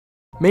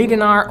Made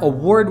in our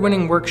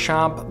award-winning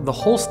workshop, the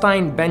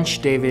Holstein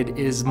Bench David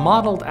is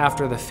modeled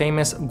after the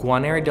famous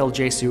Guarneri Del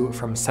Gesu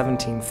from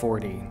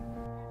 1740.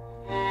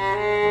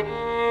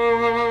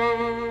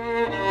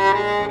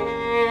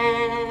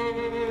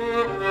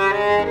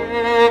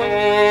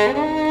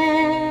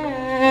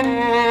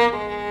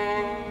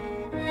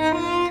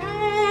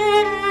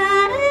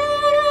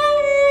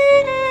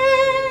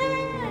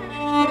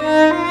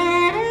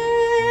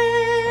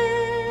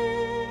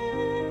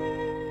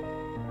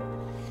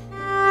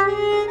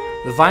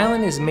 The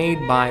violin is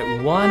made by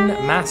one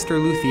master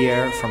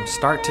luthier from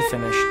start to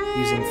finish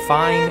using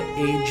fine,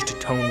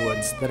 aged tone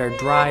woods that are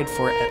dried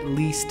for at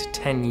least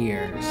 10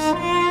 years.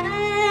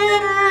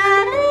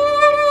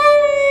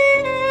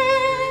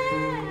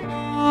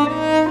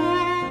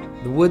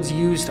 The woods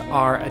used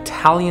are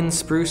Italian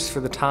spruce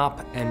for the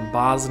top and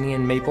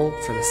Bosnian maple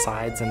for the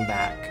sides and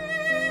back.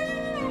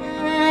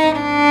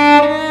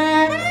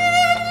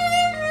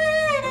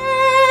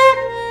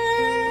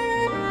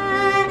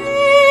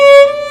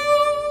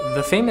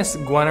 The famous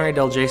Guarneri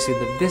Del Gesu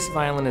that this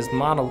violin is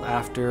modeled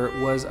after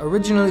was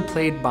originally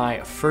played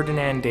by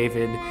Ferdinand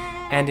David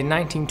and in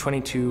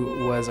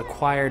 1922 was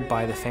acquired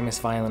by the famous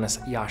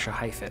violinist Jascha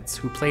Heifetz,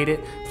 who played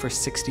it for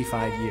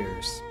 65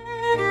 years.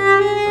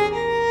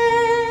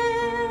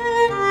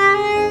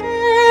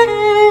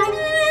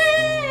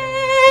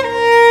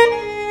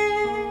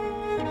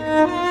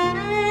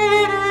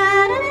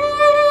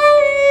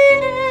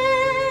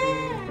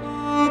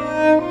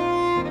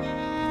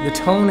 The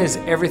tone is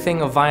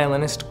everything a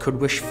violinist could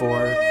wish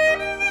for.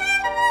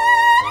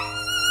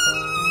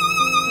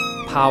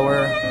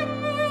 Power,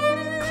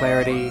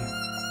 clarity,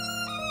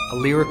 a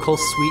lyrical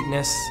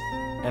sweetness,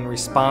 and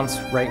response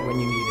right when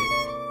you need it.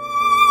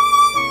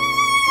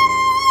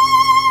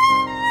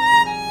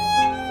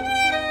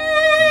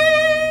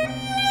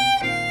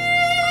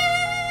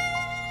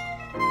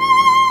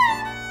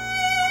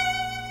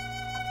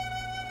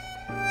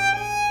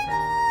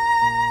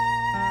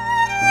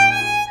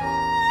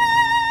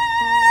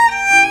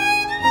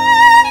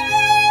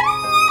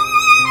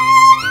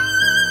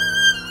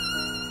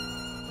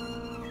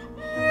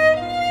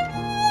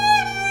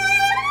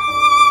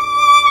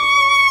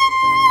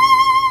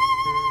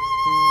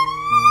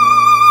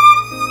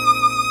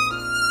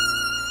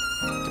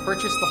 To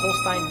purchase the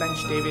Holstein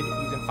Bench David,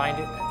 you can find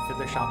it at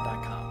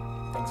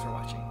Fiddlershop.com. Thanks for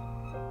watching.